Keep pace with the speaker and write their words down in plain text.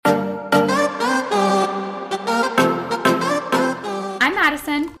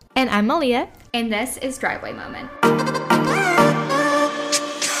Madison. And I'm Malia. And this is Driveway Moment.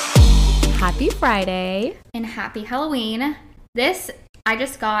 Happy Friday. And happy Halloween. I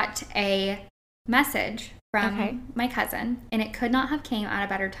just got a message from my cousin, and it could not have came at a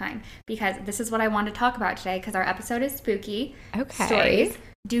better time because this is what I wanted to talk about today because our episode is spooky stories.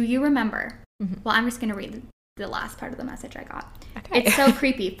 Do you remember? Mm-hmm. Well, I'm just going to read the last part of the message I got. Okay. It's so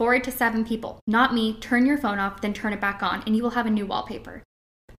creepy. 4 to 7 people. Not me. Turn your phone off, then turn it back on, and you will have a new wallpaper.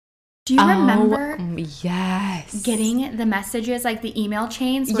 Do you remember getting the messages, like the email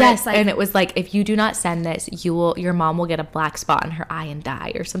chains? Yes, and it was like, if you do not send this, your mom will get a black spot in her eye and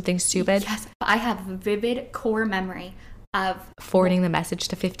die or something stupid. Yes, I have vivid core memory of forwarding the message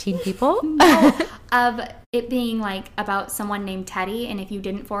to 15 people. No, of it being like about someone named Teddy, and if you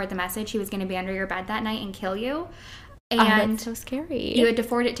didn't forward the message, he was going to be under your bed that night and kill you. And that's so scary. You had to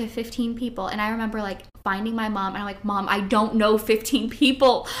forward it to 15 people. And I remember like finding my mom and I'm like, Mom, I don't know 15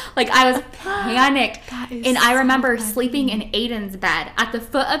 people. Like I was panicked. And I remember sleeping in Aiden's bed, at the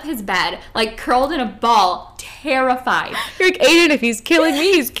foot of his bed, like curled in a ball, terrified. You're like, Aiden, if he's killing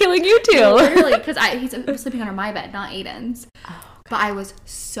me, he's killing you too. Literally, because he's sleeping under my bed, not Aiden's. But I was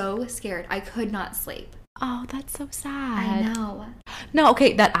so scared. I could not sleep. Oh, that's so sad. I know. No,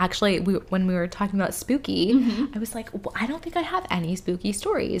 okay, that actually, when we were talking about spooky, I was like, well, I don't think I have any spooky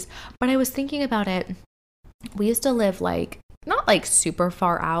stories. But I was thinking about it. We used to live like, not like super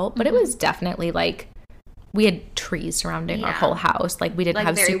far out, but it was definitely like, we had trees surrounding our whole house. Like we didn't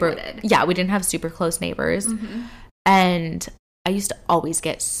have wooded. Yeah, we didn't have super close neighbors. Mm-hmm. And I used to always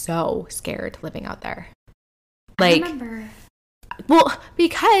get so scared living out there. Like, I remember. Well,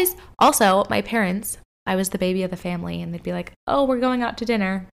 because also my parents, I was the baby of the family, and they'd be like, oh, we're going out to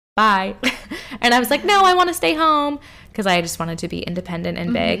dinner. Bye. And I was like, no, I want to stay home because I just wanted to be independent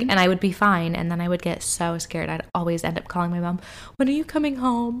and big, and I would be fine. And then I would get so scared. I'd always end up calling my mom, when are you coming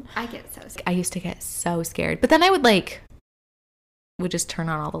home? I get so scared. I used to get so scared. But then I would just turn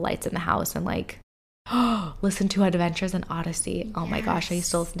on all the lights in the house and like, listen to Adventures in Odyssey. Oh my gosh, I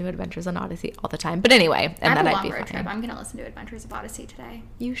used to listen to Adventures in Odyssey all the time. But anyway, and then I'd be fine. Trip. I'm gonna listen to Adventures of Odyssey today.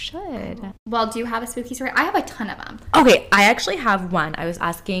 You should. Well, do you have a spooky story? I have a ton of them. Okay, I actually have one. I was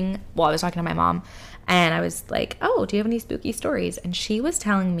talking to my mom, and I was like, oh, do you have any spooky stories? And she was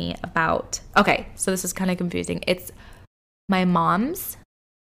telling me about, okay, so this is kind of confusing. It's my mom's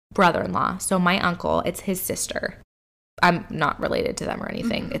brother-in-law. So my uncle, it's his sister. I'm not related to them or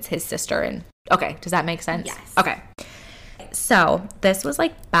anything. It's his sister. And okay, does that make sense? Yes. Okay. So this was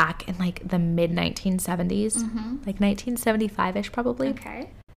like back in like the mid 1970s, like 1975-ish probably.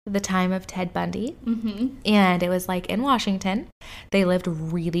 Okay. The time of Ted Bundy. And it was like in Washington. They lived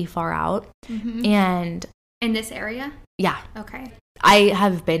really far out. And in this area? Yeah. Okay. I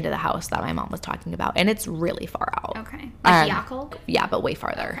have been to the house that my mom was talking about, and it's really far out. Okay. Like Yakult? Yeah, but way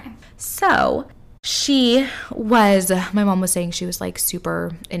farther. Okay. So my mom was saying she was like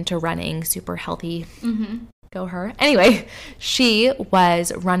super into running, super healthy. Go her. Anyway, she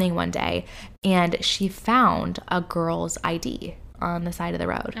was running one day and she found a girl's ID on the side of the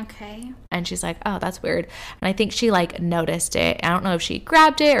road. Okay. And she's like, oh, that's weird. And I think she like noticed it. I don't know if she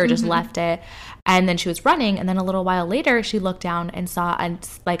grabbed it or just left it. And then she was running. And then a little while later, she looked down and saw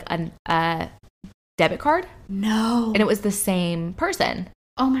a debit card. No. And it was the same person.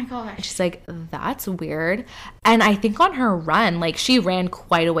 Oh my gosh. And she's like, that's weird. And I think on her run, like she ran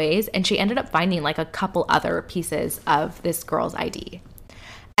quite a ways and she ended up finding like a couple other pieces of this girl's ID.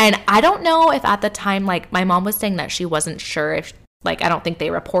 And I don't know if at the time, like my mom was saying that she wasn't sure if, like, I don't think they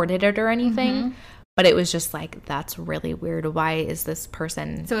reported it or anything, but it was just like, that's really weird. Why is this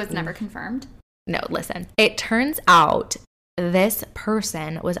person? So it's never confirmed? No, listen. It turns out this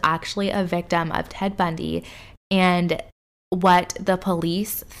person was actually a victim of Ted Bundy, and what the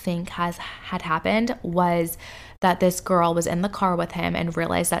police think had happened was that this girl was in the car with him and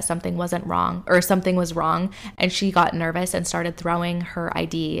realized that something was wrong, and she got nervous and started throwing her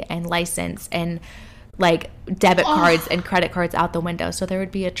ID and license and like debit cards and credit cards out the window so there would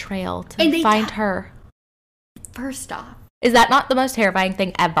be a trail to find her. First off, is that not the most terrifying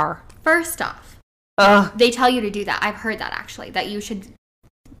thing ever? First off, they tell you to do that. I've heard that actually, that you should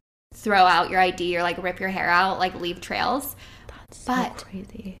throw out your ID or like rip your hair out, like leave trails. That's so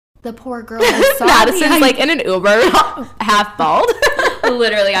crazy. The poor girl saw Madison's like in an Uber, half bald.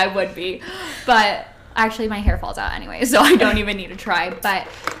 Literally, I would be. But actually, my hair falls out anyway, so I don't even need to try. But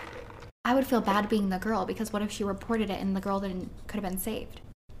I would feel bad being the girl, because what if she reported it and the girl could have been saved?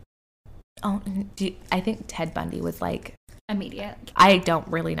 Oh, I think Ted Bundy was like immediate. I don't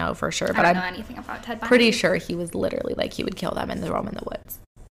really know for sure, but I don't know anything about Ted Bundy. Pretty sure he was literally like he would kill them and throw them in the woods.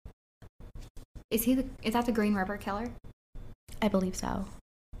 Is that the Green River Killer? I believe so.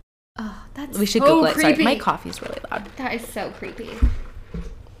 Oh, that's We should so Google creepy. it. Sorry, my coffee's really loud. That is so creepy.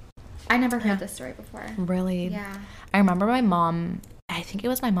 I never heard this story before. Really? Yeah. I remember my mom, I think it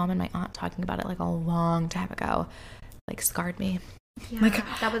was my mom and my aunt talking about it like a long time ago. Like scarred me. Yeah, Like,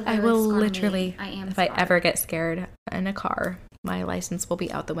 that would I will literally, me. I am if scarred. I ever get scared in a car, my license will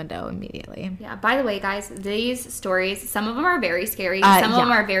be out the window immediately. Yeah. By the way, guys, these stories, some of them are very scary. Some of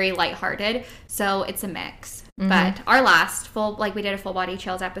them are very lighthearted. So it's a mix. Mm-hmm. But our last we did a full body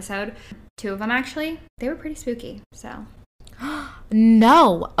chills episode. 2 of them actually, they were pretty spooky. So.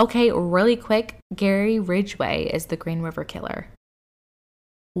 No. Okay, really quick. Gary Ridgway is the Green River Killer.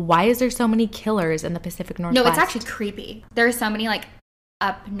 Why is there so many killers in the Pacific Northwest? No, it's actually creepy. There's so many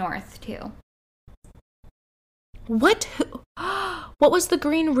up north too. What? What was the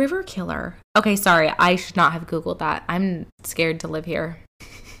Green River Killer? Okay, sorry. I should not have Googled that. I'm scared to live here.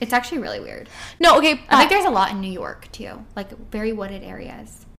 It's actually really weird. No, okay. I think there's a lot in New York too. Very wooded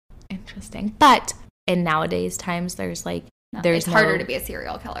areas. Interesting. But in nowadays times, there's it's harder to be a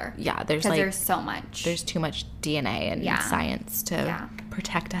serial killer. Yeah, there's so much. There's too much DNA and science to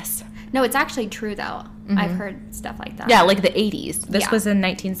protect us. No, it's actually true though. Mm-hmm. I've heard stuff like that. Yeah, like the 80s. This was in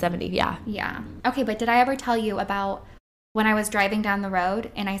 1970. Yeah. Yeah. Okay, but did I ever tell you about when I was driving down the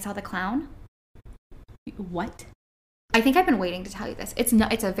road and I saw the clown? What? I think I've been waiting to tell you this. It's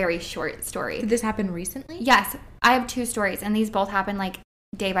a very short story. Did this happen recently? Yes, I have 2 stories, and these both happen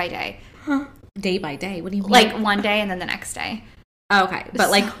day by day. Huh. Day by day? What do you mean? One day and then the next day. Oh, okay.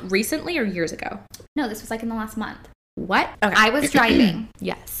 But recently or years ago? No, this was in the last month. What? Okay. I was driving.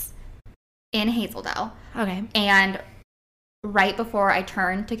 Yes. In Hazeldale. Okay. And right before I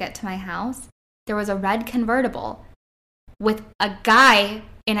turned to get to my house, there was a red convertible with a guy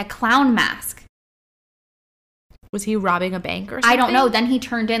in a clown mask. Was he robbing a bank or something? I don't know. Then he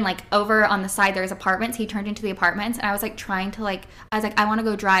turned in, over on the side, there's apartments. He turned into the apartments. And I was, trying to, I want to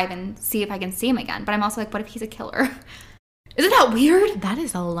go drive and see if I can see him again. But I'm also what if he's a killer? Isn't that weird? That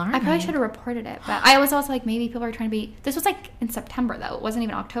is alarming. I probably should have reported it. But I was also maybe people are trying to be... This was, in September, though. It wasn't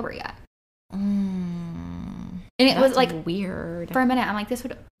even October yet. And it was, weird. For a minute, I'm this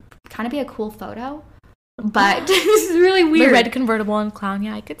would kind of be a cool photo. But this is really weird. The red convertible and clown.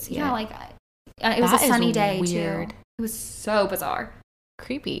 Yeah, I could see it. Yeah, it was a sunny day, weird. Too. It was so bizarre.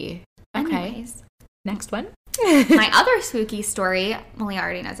 Creepy. Okay. Anyways. Next one. My other spooky story, Molly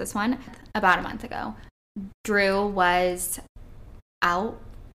already knows this one, about a month ago. Drew was out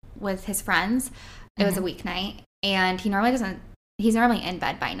with his friends. It was a weeknight, and he's normally in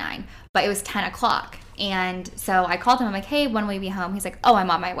bed by 9, but it was 10 o'clock. And so I called him. I'm hey, when will you be home? He's oh,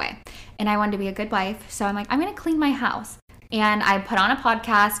 I'm on my way. And I wanted to be a good wife. So I'm I'm going to clean my house. And I put on a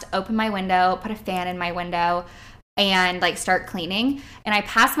podcast, open my window, put a fan in my window, and start cleaning. And I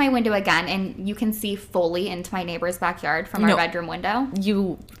pass my window again, and you can see fully into my neighbor's backyard from our bedroom window.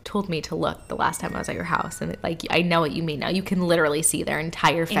 You told me to look the last time I was at your house, and I know what you mean now. You can literally see their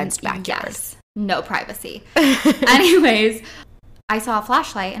entire fenced backyard. Yes, no privacy. Anyways, I saw a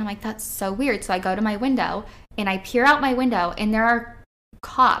flashlight, and I'm that's so weird. So I go to my window, and I peer out my window, and there are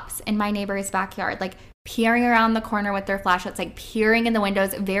cops in my neighbor's backyard, peering around the corner with their flashlights, peering in the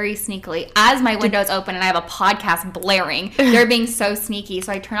windows very sneakily as my window's open and I have a podcast blaring. They're being so sneaky.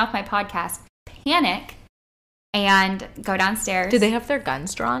 So I turn off my podcast, panic, and go downstairs. Did they have their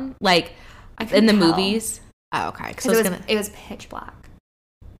guns drawn? In the movies? Oh, okay. Because it was pitch black.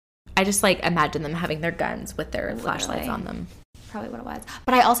 I just imagine them having their guns with their flashlights on them. Probably what it was.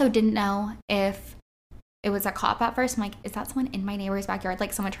 But I also didn't know if it was a cop at first. I'm is that someone in my neighbor's backyard?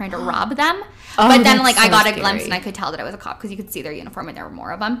 Someone trying to rob them? But then I got a glimpse and I could tell that it was a cop because you could see their uniform and there were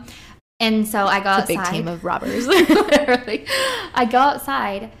more of them. And so I go outside. It's a big team of robbers. Literally. I go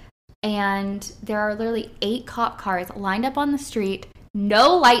outside and there are literally 8 cop cars lined up on the street,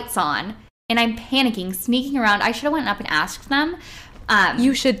 no lights on, and I'm panicking, sneaking around. I should have went up and asked them.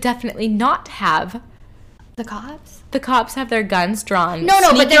 You should definitely not have. The cops? The cops have their guns drawn. No,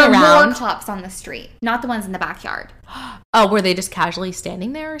 but there were more cops on the street, not the ones in the backyard. Oh, were they just casually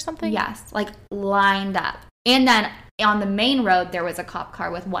standing there or something? Yes, lined up. And then on the main road, there was a cop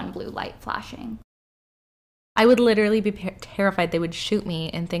car with one blue light flashing. I would literally be terrified they would shoot me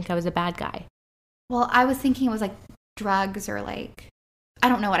and think I was a bad guy. Well, I was thinking it was drugs or I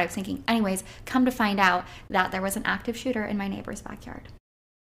don't know what I was thinking. Anyways, come to find out that there was an active shooter in my neighbor's backyard.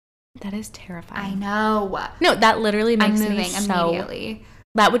 That is terrifying. I know. No, that literally makes I'm moving me so... immediately.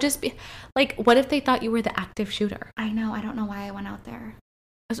 That would just be... what if they thought you were the active shooter? I know. I don't know why I went out there.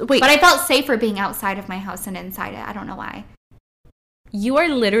 Wait. But I felt safer being outside of my house than inside it. I don't know why. You are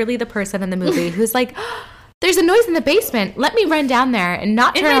literally the person in the movie who's there's a noise in the basement. Let me run down there and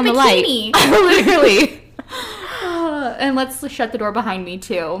not turn on the light. Literally. And let's shut the door behind me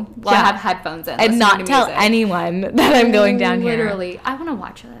too while I have headphones in. And not tell anyone that I'm going down here. Literally. I want to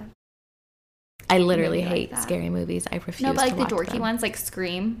watch it. I literally hate scary movies. I refuse to watch them. No, but like the dorky ones, like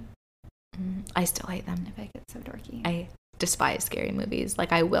Scream. I still hate them. I think it's so dorky. I despise scary movies.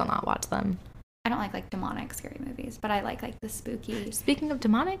 Like, I will not watch them. I don't like demonic scary movies, but I like the spooky. Speaking of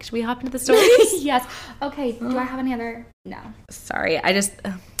demonic, should we hop into the stories? Yes. Okay. Do I have any other? No. Sorry.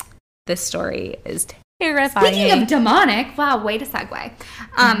 This story is terrifying. Speaking of demonic, wow, way to segue.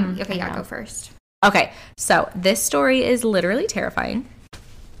 Okay, yeah, go first. Okay, so this story is literally terrifying.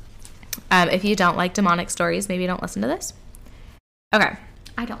 If you don't like demonic stories, maybe don't listen to this. Okay.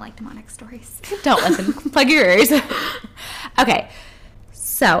 I don't like demonic stories. Don't listen. Plug your ears. Okay.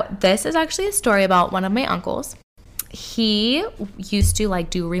 So this is actually a story about one of my uncles. He used to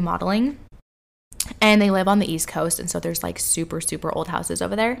do remodeling, and they live on the East Coast, and so there's super, super old houses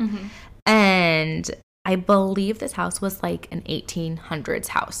over there. Mm-hmm. And I believe this house was an 1800s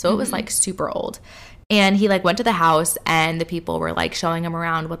house, so it was super old. And he went to the house, and the people were showing him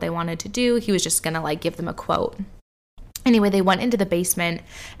around what they wanted to do. He was just gonna give them a quote. Anyway, they went into the basement,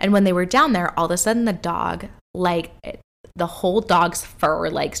 and when they were down there, all of a sudden the dog the whole dog's fur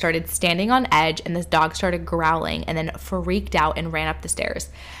started standing on edge, and this dog started growling and then freaked out and ran up the stairs.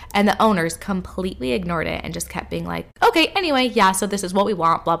 And the owners completely ignored it and just kept being like, okay, anyway, yeah, so this is what we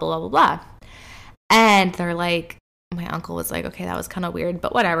want, blah, blah, blah, blah, blah. And they're like, my uncle was like, okay, that was kind of weird,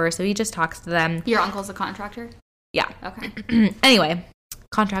 but whatever. So he just talks to them. Your uncle's a contractor? Yeah. Okay. Anyway,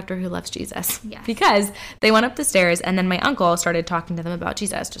 contractor who loves Jesus. Yes. Because they went up the stairs, and then my uncle started talking to them about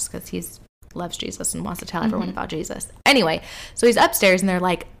Jesus just because he's loves Jesus and wants to tell everyone about Jesus. Anyway, so he's upstairs, and they're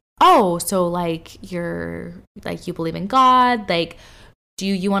like, oh, so you're you believe in God? Do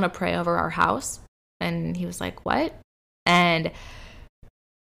you want to pray over our house? And he was like, what? And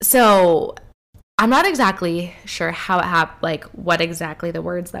so I'm not exactly sure how it happened, what exactly the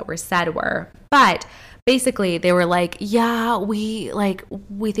words that were said were, but basically they were like, yeah, we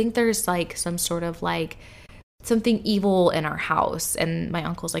think there's some sort of something evil in our house. And my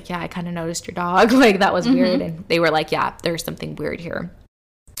uncle's like, yeah, I kind of noticed your dog. That was weird. And they were like, yeah, there's something weird here.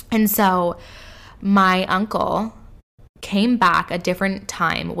 And so my uncle came back a different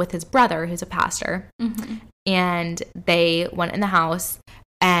time with his brother, who's a pastor. Mm-hmm. And they went in the house,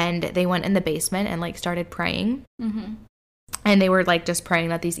 and they went in the basement and started praying. Mm-hmm. And they were just praying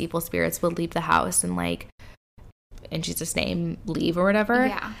that these evil spirits would leave the house and in Jesus' name, leave or whatever.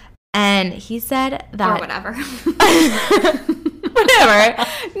 Yeah. And he said that... Or whatever. Whatever.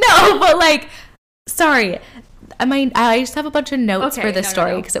 No, but sorry. I just have a bunch of notes for this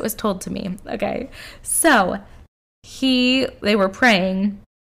story because it was told to me. Okay. So they were praying,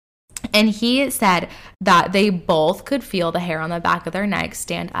 and he said that they both could feel the hair on the back of their neck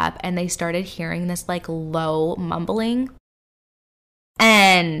stand up, and they started hearing this low mumbling.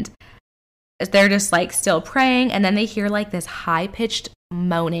 And they're just still praying, and then they hear this high-pitched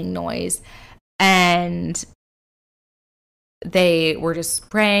moaning noise, and they were just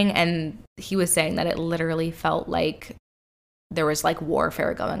praying, and he was saying that it literally felt like there was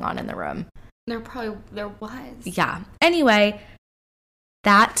warfare going on in the room. There was. Yeah. Anyway,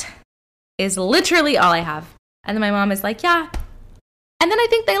 that is literally all I have. And then my mom is like, yeah. And then I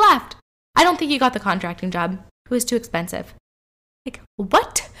think they left. I don't think you got the contracting job. It was too expensive.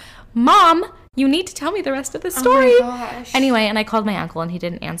 What? Mom, you need to tell me the rest of the story. Oh my gosh. Anyway, and I called my uncle, and he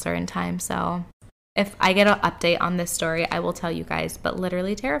didn't answer in time. So if I get an update on this story, I will tell you guys. But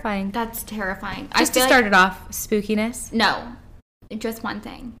literally terrifying. That's terrifying. Just to start it off, spookiness. No, just one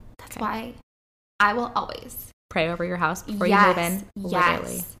thing. That's why I will always pray over your house before you move in.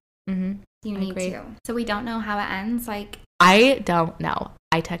 Literally. Yes. Mm-hmm. You need to. So we don't know how it ends. I don't know.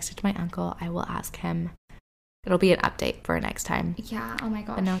 I texted my uncle. I will ask him. It'll be an update for next time. Yeah. Oh my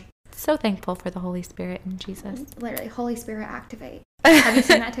gosh. But no, so thankful for the Holy Spirit and Jesus. Literally, Holy Spirit activate. Have you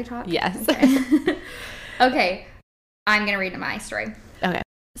seen that TikTok? Yes. Okay. Okay. I'm going to read my story. Okay.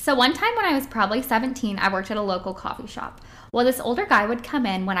 So one time when I was probably 17, I worked at a local coffee shop. Well, this older guy would come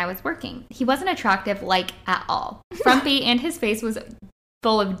in when I was working. He wasn't attractive, at all. Frumpy, and his face was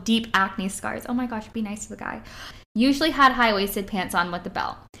full of deep acne scars. Oh my gosh, be nice to the guy. Usually had high-waisted pants on with a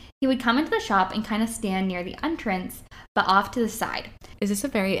belt. He would come into the shop and kind of stand near the entrance, but off to the side. Is this a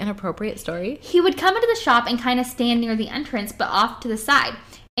very inappropriate story? He would come into the shop and kind of stand near the entrance, but off to the side.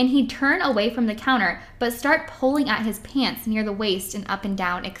 And he'd turn away from the counter, but start pulling at his pants near the waist and up and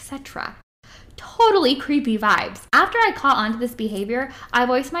down, etc. Totally creepy vibes. After I caught on to this behavior, I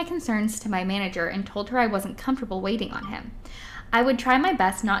voiced my concerns to my manager and told her I wasn't comfortable waiting on him. I would try my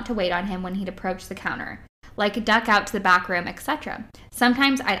best not to wait on him when he'd approach the counter. like duck out to the back room, etc.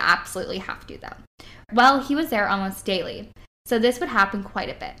 Sometimes I'd absolutely have to, though. Well, he was there almost daily, so this would happen quite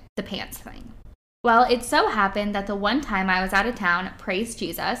a bit, the pants thing. Well, it so happened that the one time I was out of town, praise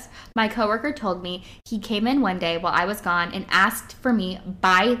Jesus, my coworker told me he came in one day while I was gone and asked for me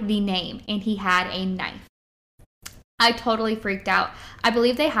by the name, and he had a knife. I totally freaked out. I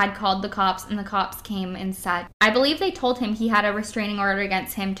believe they had called the cops, and the cops came and said, I believe they told him he had a restraining order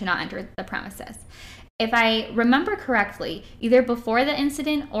against him to not enter the premises. If I remember correctly, either before the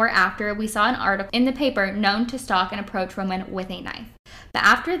incident or after, we saw an article in the paper known to stalk and approach women with a knife. But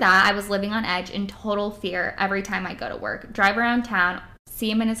after that, I was living on edge in total fear every time I go to work, drive around town, see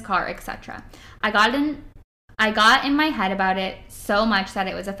him in his car, etc. I got in my head about it so much that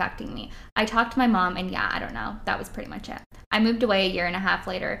it was affecting me. I talked to my mom, and yeah, I don't know. That was pretty much it. I moved away a year and a half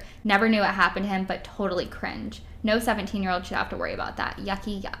later. Never knew what happened to him, but totally cringe. No 17-year-old should have to worry about that.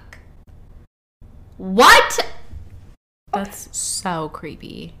 Yucky yuck. What? That's so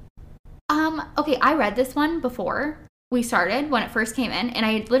creepy. Okay, I read this one before we started when it first came in, and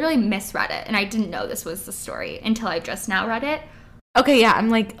I literally misread it, and I didn't know this was the story until I just now read it. Okay, yeah, I'm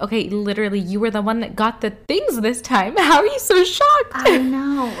like, okay, literally, you were the one that got the things this time. How are you so shocked? I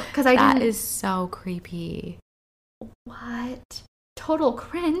know, because That is so creepy. What? Total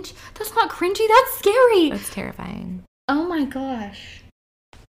cringe? That's not cringy, that's scary. That's terrifying. Oh my gosh.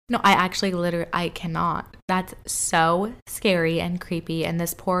 No, I cannot. That's so scary and creepy. And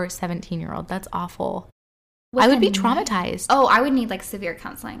this poor 17-year-old, that's awful. I would be traumatized. Oh, I would need like severe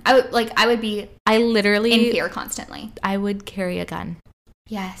counseling. I would be in fear constantly. I would carry a gun.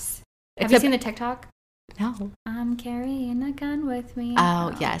 Yes. Have you seen the TikTok? No. I'm carrying a gun with me.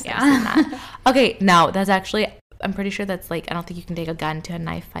 Oh, yes. Yeah. I've seen that. Okay, no, that's actually, I'm pretty sure that's like, I don't think you can take a gun to a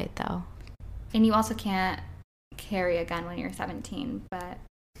knife fight though. And you also can't carry a gun when you're 17, but...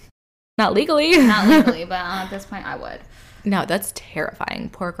 Not legally. Not legally, but at this point I would. No, that's terrifying.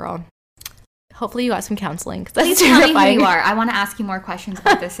 Poor girl. Hopefully you got some counseling, because that's Please terrifying. tell me who you are. I want to ask you more questions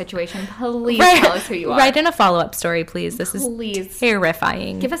about this situation. Please tell us who you are. Write in a follow-up story, please. This is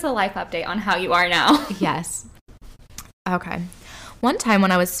terrifying. Give us a life update on how you are now. Yes. Okay. One time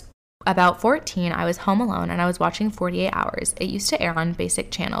when I was about 14, I was home alone and I was watching 48 Hours. It used to air on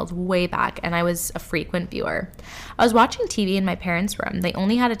basic channels way back, and I was a frequent viewer. I was watching TV in my parents' room. They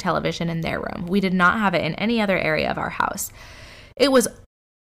only had a television in their room. We did not have it in any other area of our house. It was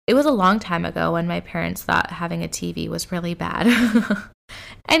a long time ago when my parents thought having a TV was really bad.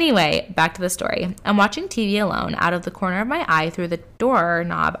 Anyway, back to the story. I'm watching TV alone. Out of the corner of my eye through the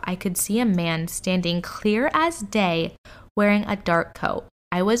doorknob, I could see a man standing clear as day wearing a dark coat.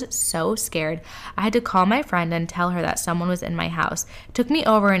 I was so scared. I had to call my friend and tell her that someone was in my house. It took me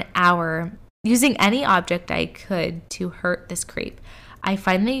over an hour using any object I could to hurt this creep. I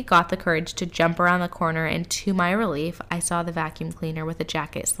finally got the courage to jump around the corner, and to my relief, I saw the vacuum cleaner with a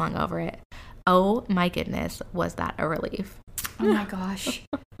jacket slung over it. Oh my goodness, was that a relief? Oh my gosh.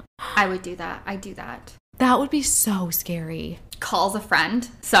 I would do that. I do that. That would be so scary. Calls a friend.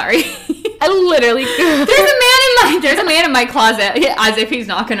 Sorry. I literally... There's a man in my closet, as if he's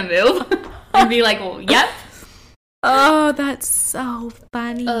not going to move. And be like, well, yep. Oh, that's so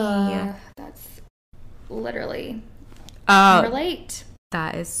funny. That's literally... relate.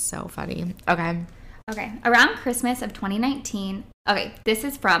 That is so funny. Okay. Around Christmas of 2019. Okay, this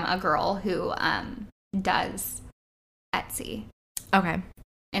is from a girl who does Etsy. Okay.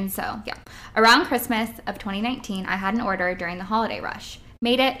 And so, yeah. Around Christmas of 2019, I had an order during the holiday rush.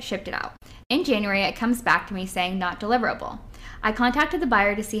 Made it, shipped it out. In January, it comes back to me saying not deliverable. I contacted the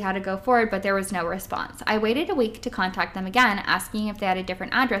buyer to see how to go forward, but there was no response. I waited a week to contact them again, asking if they had a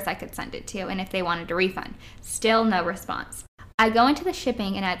different address I could send it to and if they wanted a refund. Still no response. I go into the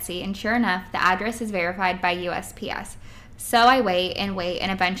shipping in Etsy, and sure enough, the address is verified by USPS. So I wait,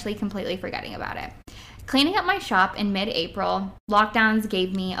 and eventually completely forgetting about it. Cleaning up my shop in mid-April, lockdowns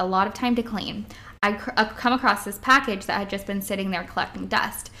gave me a lot of time to clean. I come across this package that had just been sitting there collecting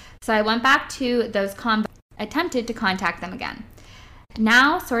dust. So I went back to those attempted to contact them again.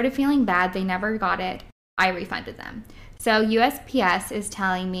 Now, sort of feeling bad they never got it, I refunded them. So USPS is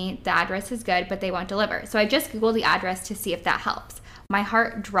telling me the address is good, but they won't deliver. So I just Googled the address to see if that helps. My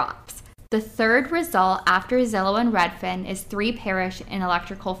heart drops. The third result after Zillow and Redfin is 3 perish in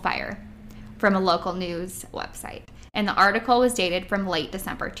electrical fire from a local news website. And the article was dated from late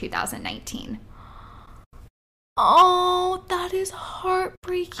December 2019. Oh, that is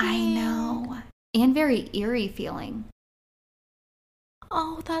heartbreaking. I know. And very eerie feeling.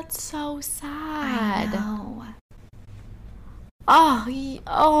 Oh, that's so sad. I know.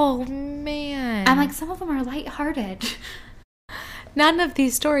 Oh man. I'm like, some of them are lighthearted. None of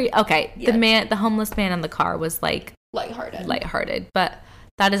these stories. Okay, yes. The homeless man in the car was like lighthearted, but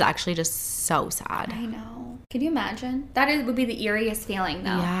that is actually just so sad. I know. Could you imagine? Would be the eeriest feeling, though.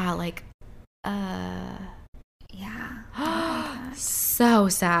 Yeah, like, yeah. So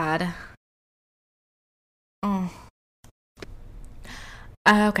sad. Oh.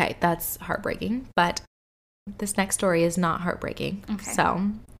 Okay, that's heartbreaking, but this next story is not heartbreaking. Okay.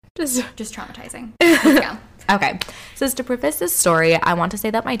 So, just traumatizing. Let's go. Okay, so to preface this story, I want to say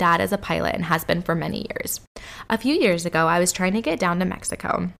that my dad is a pilot and has been for many years. A few years ago, I was trying to get down to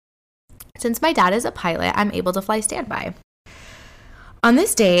Mexico. Since my dad is a pilot, I'm able to fly standby. On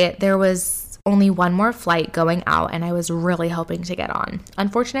this day, there was only one more flight going out, and I was really hoping to get on.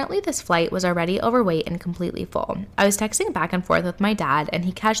 Unfortunately, this flight was already overweight and completely full. I was texting back and forth with my dad, and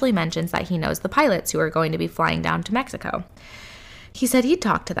he casually mentions that he knows the pilots who are going to be flying down to Mexico. He said he'd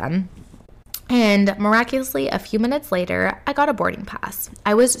talk to them. And miraculously, a few minutes later, I got a boarding pass.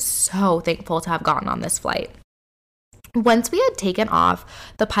 I was so thankful to have gotten on this flight. Once we had taken off,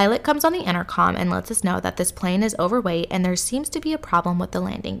 the pilot comes on the intercom and lets us know that this plane is overweight and there seems to be a problem with the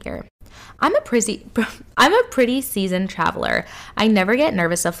landing gear. I'm a pretty seasoned traveler. I never get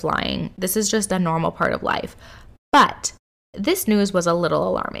nervous of flying. This is just a normal part of life. But this news was a little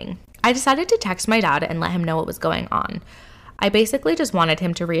alarming. I decided to text my dad and let him know what was going on. I basically just wanted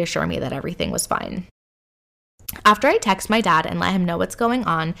him to reassure me that everything was fine. After I text my dad and let him know what's going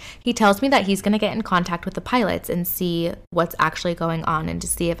on, he tells me that he's going to get in contact with the pilots and see what's actually going on and to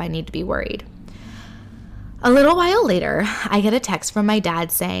see if I need to be worried. A little while later, I get a text from my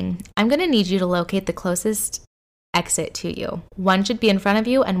dad saying, I'm going to need you to locate the closest exit to you. One should be in front of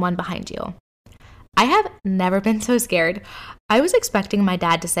you and one behind you. I have never been so scared. I was expecting my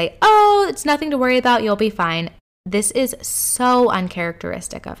dad to say, oh, it's nothing to worry about, you'll be fine. This is so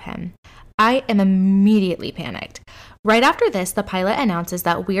uncharacteristic of him. I am immediately panicked. Right after this, the pilot announces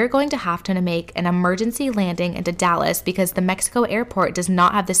that we are going to have to make an emergency landing into Dallas because the Mexico airport does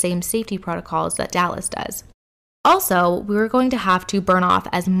not have the same safety protocols that Dallas does. Also, we were going to have to burn off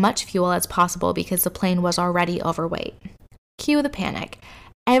as much fuel as possible because the plane was already overweight. Cue the panic.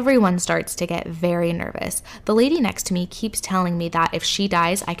 Everyone starts to get very nervous. The lady next to me keeps telling me that if she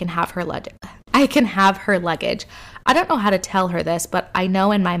dies, I can have her luggage. I don't know how to tell her this, but I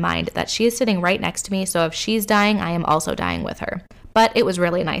know in my mind that she is sitting right next to me, so if she's dying, I am also dying with her. But it was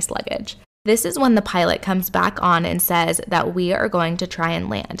really nice luggage. This is when the pilot comes back on and says that we are going to try and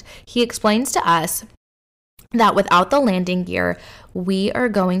land. He explains to us that without the landing gear, we are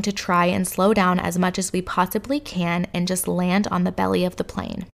going to try and slow down as much as we possibly can and just land on the belly of the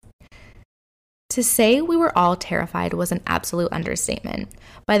plane. To say we were all terrified was an absolute understatement.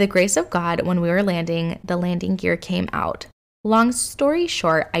 By the grace of God, when we were landing, the landing gear came out. Long story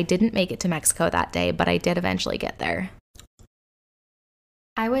short, I didn't make it to Mexico that day, but I did eventually get there.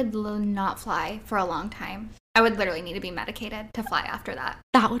 I would not fly for a long time. I would literally need to be medicated to fly after that.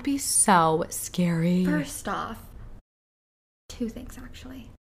 That would be so scary. First off, two things actually.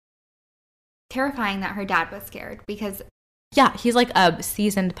 Terrifying that her dad was scared because... Yeah, he's like a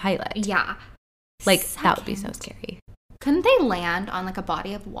seasoned pilot. Yeah. Like, that would be so scary. Couldn't they land on like a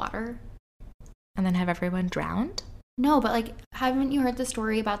body of water? And then have everyone drowned? No, but like, haven't you heard the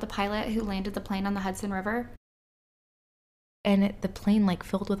story about the pilot who landed the plane on the Hudson River? And the plane like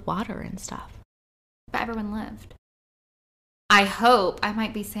filled with water and stuff. But everyone lived. I hope, I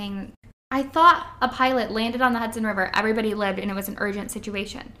might be saying, I thought a pilot landed on the Hudson River, everybody lived, and it was an urgent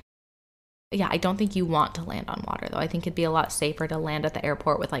situation. Yeah, I don't think you want to land on water, though. I think it'd be a lot safer to land at the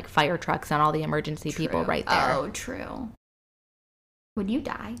airport with, like, fire trucks and all the emergency people right there. Oh, true. Would you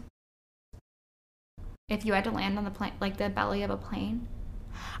die? If you had to land on the plane, like the belly of a plane?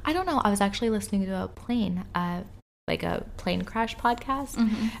 I don't know. I was actually listening to a plane crash podcast.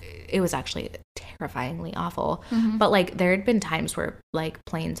 Mm-hmm. It was actually terrifyingly awful. Mm-hmm. But, like, there had been times where, like,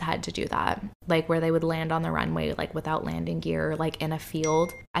 planes had to do that. Like, where they would land on the runway, like, without landing gear, like, in a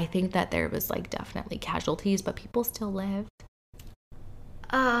field. I think that there was, like, definitely casualties, but people still lived.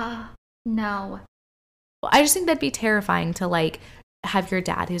 No. Well, I just think that'd be terrifying to, like, have your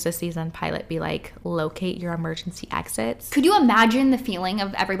dad, who's a seasoned pilot, be like, locate your emergency exits. Could you imagine the feeling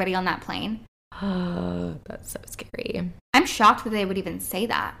of everybody on that plane? That's so scary. I'm shocked that they would even say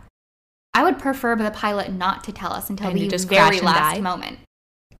that. I would prefer the pilot not to tell us until the just very last moment.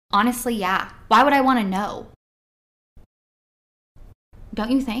 Honestly, yeah. Why would I want to know?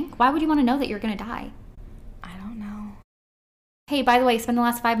 Don't you think? Why would you want to know that you're going to die? I don't know. Hey, by the way, spend the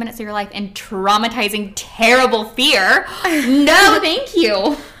last 5 minutes of your life in traumatizing, terrible fear. No, thank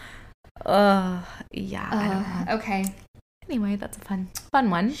you. Yeah. I don't know. Okay. Anyway, that's a fun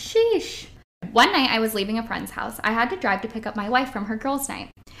one. Sheesh. One night I was leaving a friend's house. I had to drive to pick up my wife from her girls' night.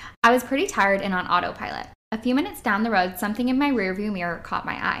 I was pretty tired and on autopilot. A few minutes down the road, something in my rearview mirror caught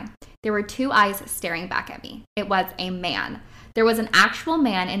my eye. There were two eyes staring back at me. It was a man. There was an actual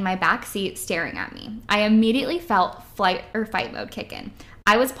man in my back seat staring at me. I immediately felt flight or fight mode kick in.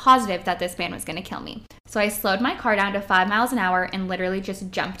 I was positive that this man was going to kill me. So I slowed my car down to 5 miles an hour and literally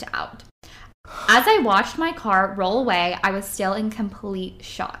just jumped out. As I watched my car roll away, I was still in complete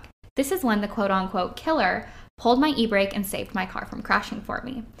shock. This is when the quote-unquote killer pulled my e-brake and saved my car from crashing for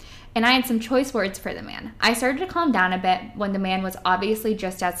me. And I had some choice words for the man. I started to calm down a bit when the man was obviously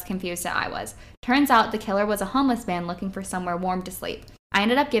just as confused as I was. Turns out the killer was a homeless man looking for somewhere warm to sleep. I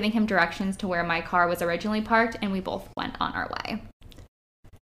ended up giving him directions to where my car was originally parked, and we both went on our way.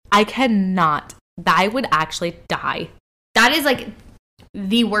 I cannot. I would actually die. That is like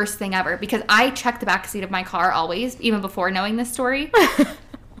the worst thing ever, because I check the backseat of my car always, even before knowing this story.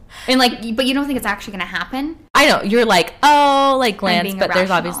 And like, but you don't think it's actually going to happen? I know. You're like, oh, like glance, but there's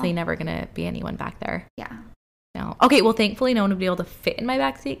irrational. Obviously never going to be anyone back there. Yeah. No. Okay, well, thankfully no one would be able to fit in my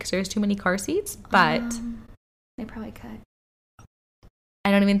backseat because there's too many car seats, but... they probably could.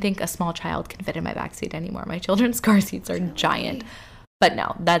 I don't even think a small child can fit in my backseat anymore. My children's car seats are giant. But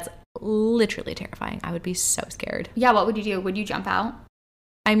no, that's literally terrifying. I would be so scared. Yeah, what would you do? Would you jump out?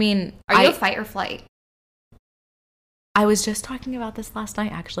 I mean... Are you a fight or flight? I was just talking about this last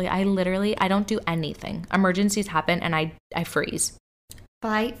night, actually. I don't do anything. Emergencies happen, and I freeze.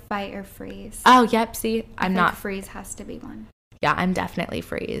 Flight, fight, or freeze? Oh, yep. See, I'm not... Freeze has to be one. Yeah, I'm definitely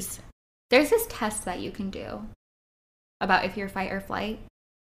freeze. There's this test that you can do about if you're fight or flight.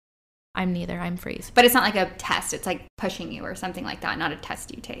 I'm neither. I'm freeze. But it's not like a test. It's like pushing you or something like that, not a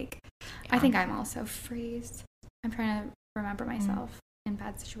test you take. Yeah. I think I'm also freeze. I'm trying to remember myself in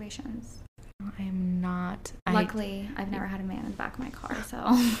bad situations. I'm not. Luckily, I've never had a man in the back of my car, so.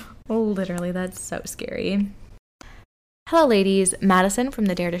 Oh, literally, that's so scary. Hello, ladies. Madison from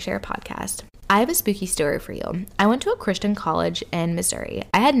the Dare to Share podcast. I have a spooky story for you. I went to a Christian college in Missouri.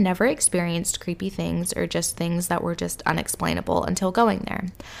 I had never experienced creepy things or just things that were just unexplainable until going there.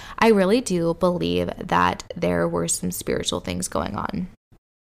 I really do believe that there were some spiritual things going on.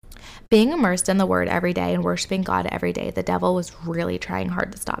 Being immersed in the Word every day and worshiping God every day, the devil was really trying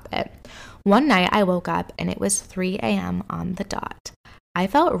hard to stop it. One night I woke up and it was 3 a.m. on the dot. I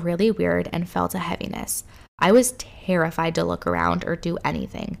felt really weird and felt a heaviness. I was terrified to look around or do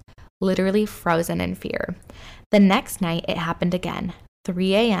anything, literally frozen in fear. The next night it happened again,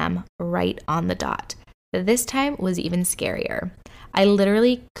 3 a.m. right on the dot. This time was even scarier. I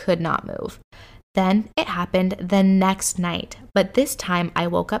literally could not move. Then it happened the next night, but this time I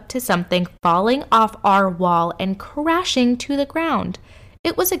woke up to something falling off our wall and crashing to the ground.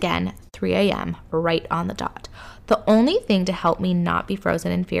 It was again 3 a.m. right on the dot. The only thing to help me not be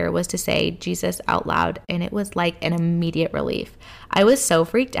frozen in fear was to say Jesus out loud, and it was like an immediate relief. I was so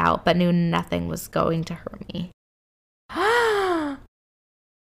freaked out, but knew nothing was going to hurt me.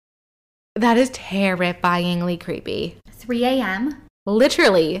 That is terrifyingly creepy. 3 a.m.?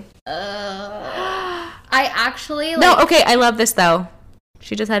 Literally. I actually... No, okay, I love this, though.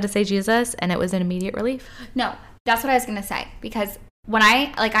 She just had to say Jesus, and it was an immediate relief. No, that's what I was going to say, because... when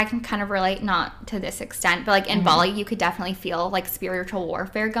I can kind of relate, not to this extent, but, like, in Bali, you could definitely feel, like, spiritual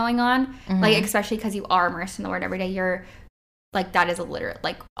warfare going on. Like, especially because you are immersed in the Word every day. You're, like, that is a literal,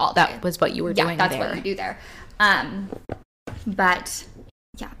 like, all day. That was what you were doing there. Yeah, that's there. what you do there. But,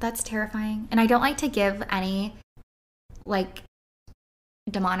 yeah, that's terrifying. And I don't like to give any, like,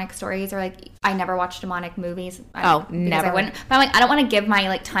 demonic stories or, like, I never watch demonic movies. Never. I wouldn't. But I'm like, I don't want to give my,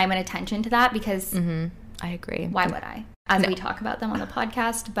 like, time and attention to that because... I agree. Why would I? As we talk about them on the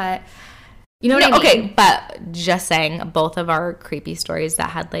podcast, but you know what I mean? Okay, but just saying, both of our creepy stories that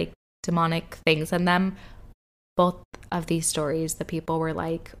had like demonic things in them, both of these stories, the people were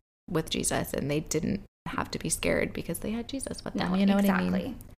like with Jesus and they didn't have to be scared because they had Jesus with them. You know what I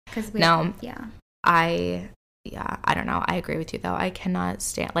mean? I don't know. I agree with you though. I cannot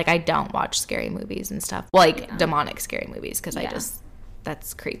stand, like, I don't watch scary movies and stuff. Well, like demonic scary movies because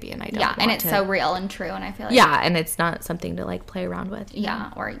that's creepy and I don't want and it's so real and true and I feel like and it's not something to like play around with.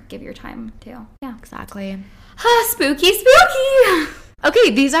 Or give your time to. Yeah, exactly. Spooky.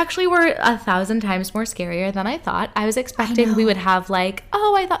 Okay, these actually were 1,000 times more scarier than I thought. I was expecting we would have like,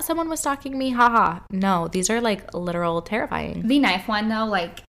 oh, I thought someone was stalking me, haha. No, these are like literal terrifying. The knife one though,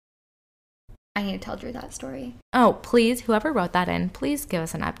 like, I need to tell Drew that story. Oh, please, whoever wrote that in, please give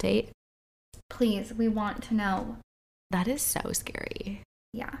us an update. Please, we want to know. That is so scary.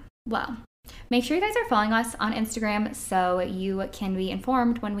 Yeah. Well, make sure you guys are following us on Instagram so you can be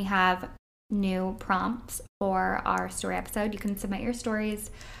informed when we have new prompts for our story episode. You can submit your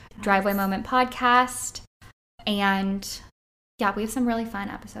stories Driveway Moment podcast. And yeah, we have some really fun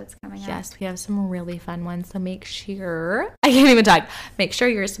episodes coming up. Yes, we have some really fun ones. So make sure, I can't even talk. Make sure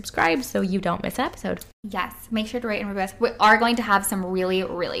you're subscribed so you don't miss an episode. Yes, make sure to rate and review us. We are going to have some really,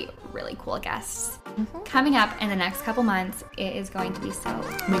 really, really cool guests coming up in the next couple months. It is going to be so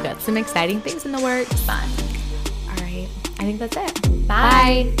fun. We've got some exciting things in the works. Fun. All right, I think that's it.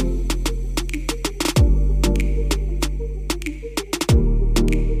 Bye.